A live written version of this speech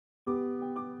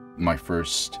My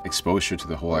first exposure to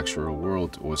the whole actuarial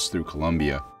world was through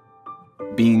Columbia.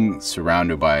 Being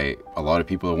surrounded by a lot of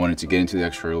people that wanted to get into the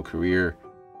actuarial career,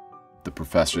 the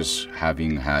professors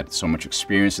having had so much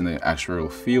experience in the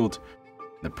actuarial field,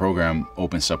 the program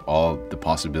opens up all the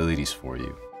possibilities for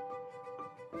you.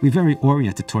 We're very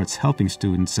oriented towards helping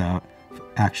students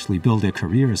actually build their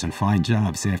careers and find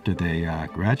jobs after they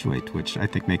graduate, which I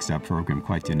think makes our program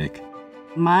quite unique.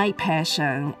 My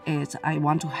passion is I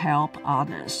want to help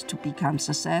others to become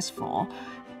successful.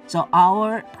 So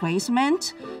our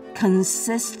placement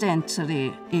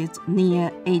consistently is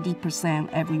near 80%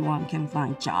 everyone can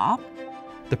find a job.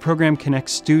 The program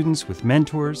connects students with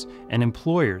mentors and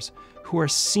employers who are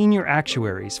senior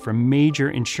actuaries from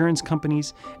major insurance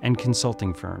companies and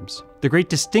consulting firms. The great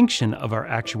distinction of our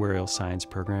actuarial science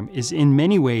program is in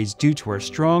many ways due to our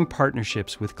strong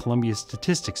partnerships with Columbia's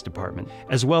Statistics Department,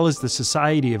 as well as the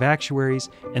Society of Actuaries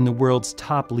and the world's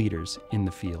top leaders in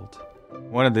the field.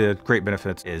 One of the great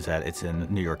benefits is that it's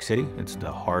in New York City. It's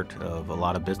the heart of a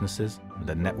lot of businesses.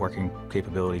 The networking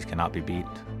capabilities cannot be beat.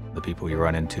 The people you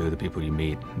run into, the people you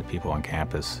meet, the people on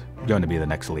campus, are going to be the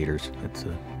next leaders. It's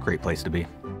a great place to be.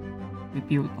 We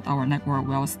built our network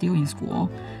while still in school,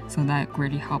 so that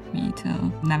really helped me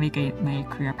to navigate my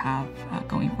career path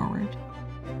going forward.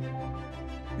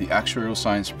 The Actuarial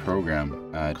Science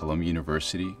program at Columbia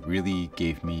University really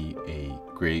gave me a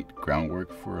great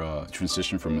groundwork for a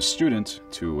transition from a student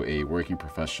to a working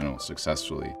professional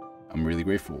successfully. I'm really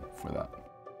grateful for that.